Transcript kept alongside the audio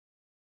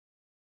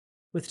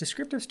With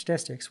descriptive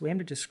statistics, we aim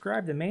to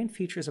describe the main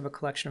features of a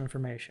collection of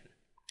information.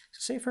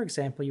 So say, for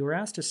example, you were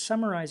asked to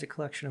summarize a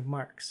collection of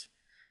marks.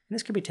 And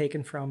this could be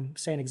taken from,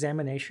 say, an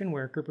examination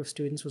where a group of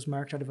students was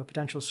marked out of a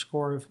potential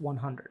score of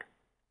 100.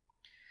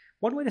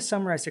 One way to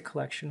summarize the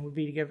collection would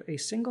be to give a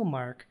single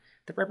mark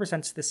that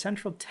represents the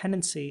central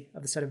tendency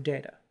of the set of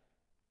data.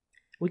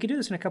 We could do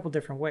this in a couple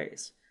different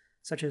ways,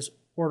 such as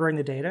ordering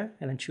the data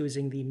and then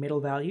choosing the middle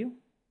value.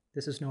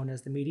 This is known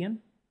as the median.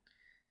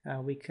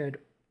 We could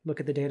look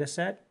at the data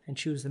set and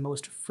choose the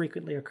most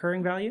frequently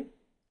occurring value.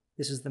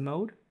 This is the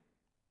mode.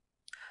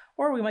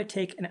 Or we might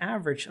take an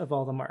average of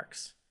all the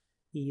marks,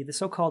 the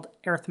so-called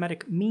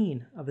arithmetic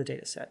mean of the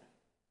data set.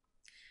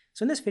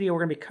 So in this video, we're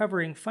going to be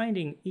covering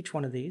finding each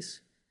one of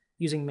these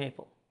using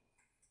Maple.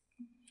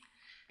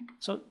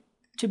 So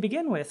to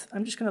begin with,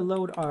 I'm just going to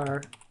load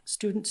our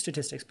student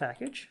statistics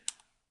package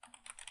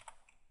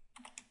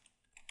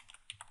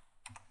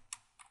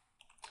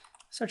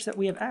such that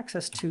we have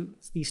access to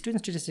the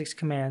student statistics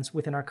commands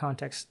within our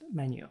context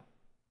menu.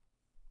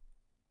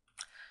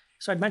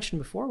 So I'd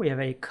mentioned before, we have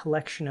a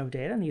collection of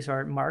data, and these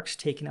are marks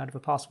taken out of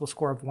a possible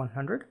score of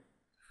 100.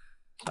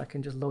 So I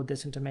can just load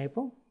this into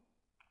Maple.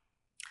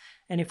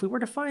 And if we were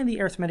to find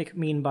the arithmetic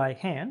mean by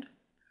hand,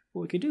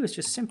 what we could do is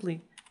just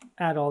simply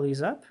add all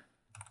these up.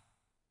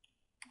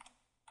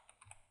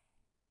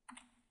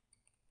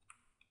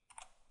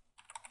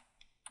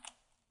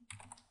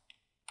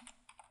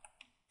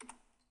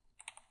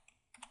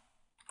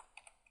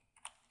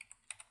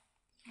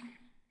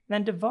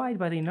 Then divide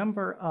by the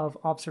number of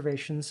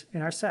observations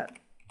in our set.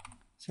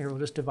 So here we'll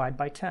just divide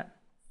by 10.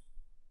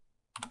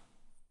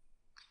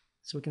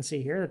 So we can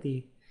see here that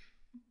the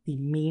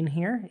mean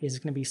here is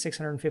going to be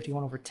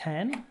 651 over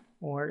 10,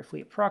 or if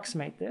we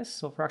approximate this,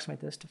 so approximate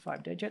this to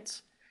 5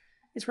 digits,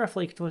 it's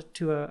roughly equal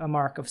to a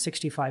mark of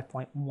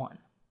 65.1.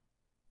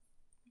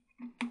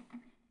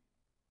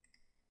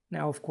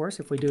 Now, of course,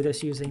 if we do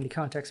this using the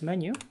context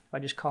menu, if I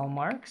just call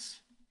marks,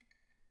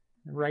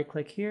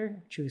 right-click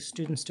here, choose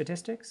student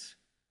statistics,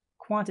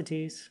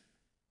 quantities,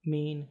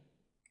 mean,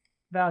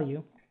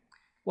 value,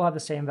 we'll have the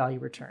same value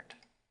returned.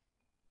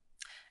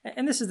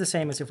 And this is the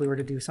same as if we were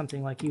to do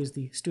something like use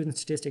the student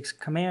statistics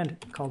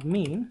command called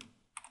mean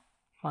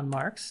on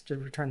marks to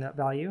return that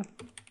value,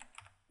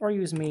 or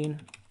use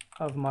mean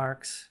of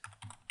marks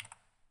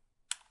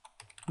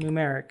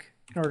numeric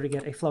in order to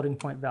get a floating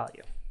point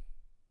value.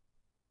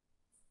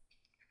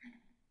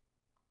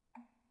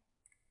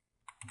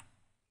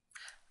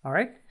 All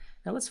right.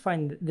 Now let's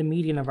find the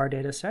median of our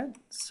data set.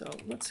 So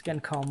let's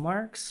again call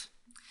marks.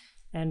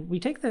 And we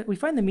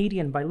find the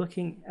median by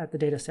looking at the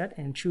data set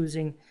and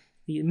choosing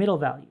the middle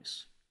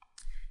values.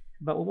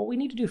 But what we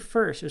need to do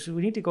first is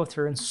we need to go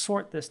through and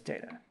sort this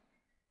data.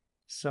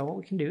 So what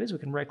we can do is we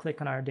can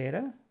right-click on our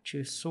data,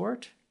 choose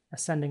Sort,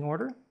 Ascending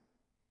Order.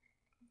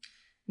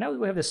 Now that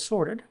we have this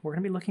sorted, we're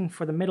going to be looking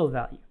for the middle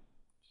value.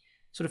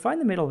 So to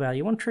find the middle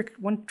value, one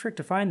trick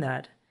to find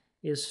that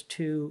is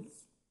to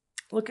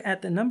look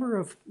at the number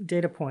of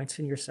data points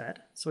in your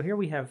set. So here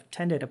we have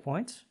 10 data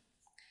points.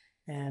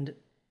 And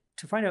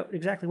to find out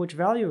exactly which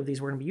value of these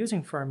we're going to be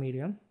using for our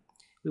median,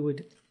 we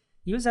would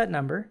use that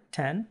number,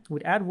 10,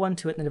 we'd add 1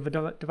 to it and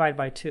then divide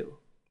by 2.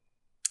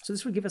 So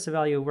this would give us a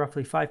value of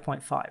roughly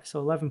 5.5, so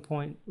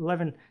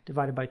 11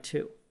 divided by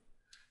 2.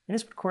 And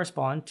this would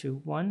correspond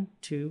to 1,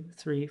 2,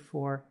 3,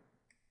 4,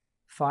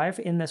 5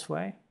 in this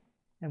way,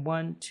 and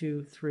 1,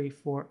 2, 3,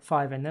 4,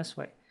 5 in this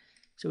way.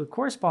 So it would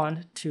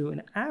correspond to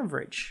an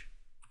average,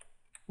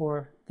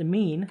 or the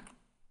mean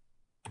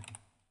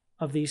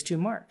of these two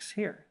marks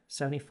here,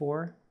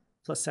 74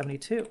 plus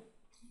 72.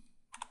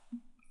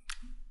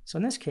 So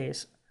in this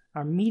case,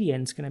 our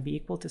median is going to be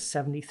equal to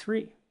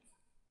 73.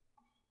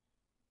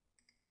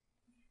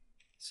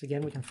 So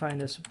again, we can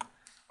find this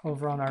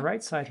over on our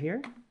right side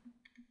here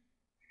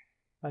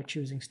by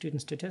choosing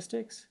student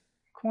statistics,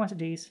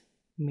 quantities,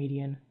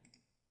 median,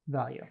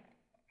 value.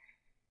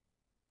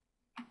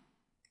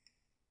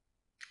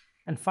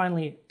 And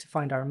finally, to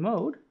find our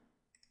mode,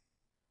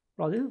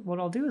 what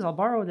I'll do is I'll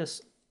borrow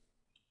this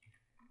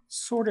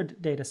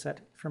sorted data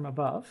set from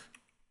above.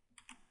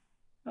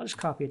 I'll just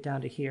copy it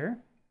down to here.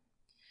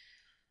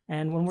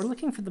 And when we're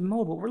looking for the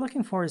mode, what we're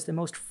looking for is the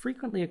most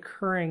frequently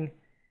occurring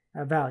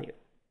value.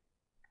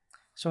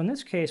 So in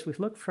this case, if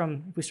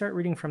we start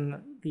reading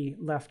from the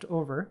left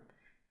over,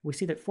 we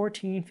see that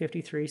 14,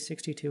 53,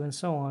 62, and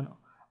so on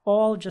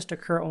all just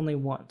occur only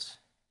once.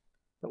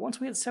 But once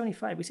we hit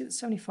 75, we see that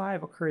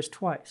 75 occurs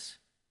twice.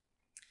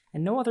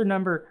 And no other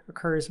number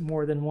occurs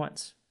more than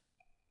once.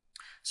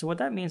 So what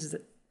that means is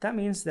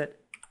that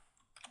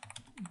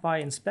by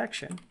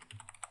inspection,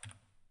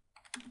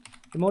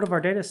 the mode of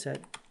our data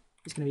set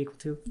is going to be equal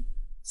to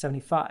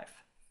 75.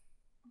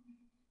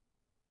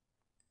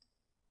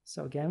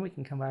 So again, we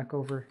can come back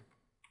over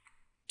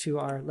to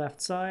our left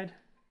side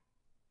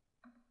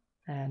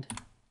and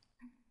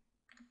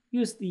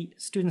use the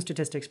student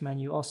statistics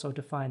menu also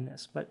to find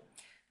this. But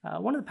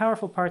one of the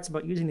powerful parts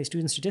about using the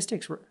student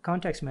statistics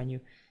context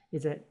menu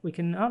is that we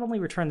can not only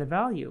return the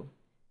value,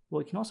 but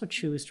we can also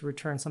choose to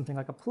return something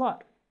like a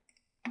plot.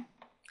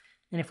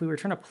 And if we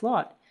return a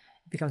plot,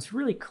 becomes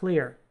really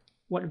clear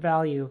what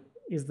value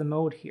is the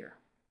mode here.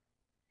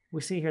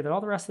 We see here that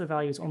all the rest of the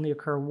values only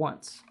occur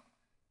once,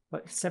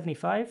 but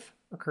 75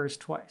 occurs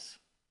twice.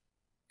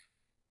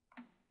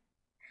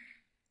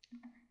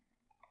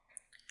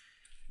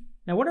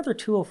 Now, one other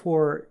tool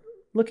for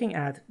looking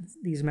at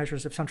these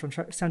measures of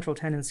central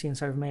tendency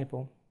inside of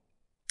Maple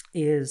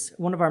is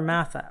one of our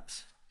math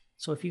apps.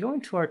 So if you go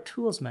into our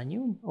Tools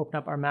menu and open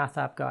up our Math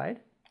App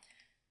Guide,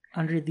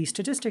 under the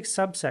Statistics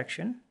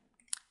subsection,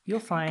 you'll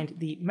find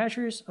the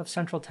Measures of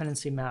Central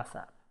Tendency Math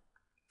App.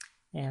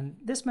 And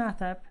this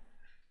math app,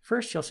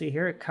 first you'll see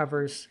here, it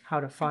covers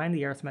how to find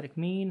the arithmetic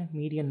mean,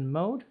 median, and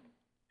mode.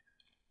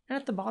 And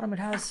at the bottom it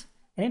has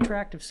an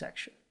interactive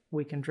section.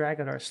 We can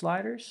drag out our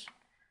sliders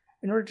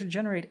in order to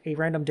generate a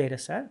random data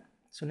set.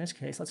 So in this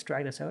case, let's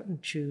drag this out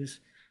and choose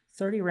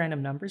 30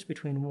 random numbers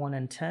between 1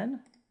 and 10.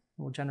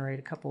 We'll generate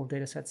a couple of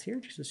data sets here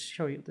just to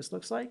show you what this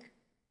looks like.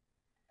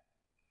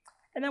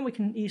 And then we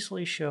can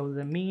easily show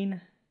the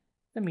mean,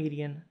 the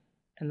median,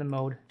 and the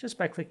mode just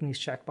by clicking these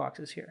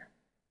checkboxes here.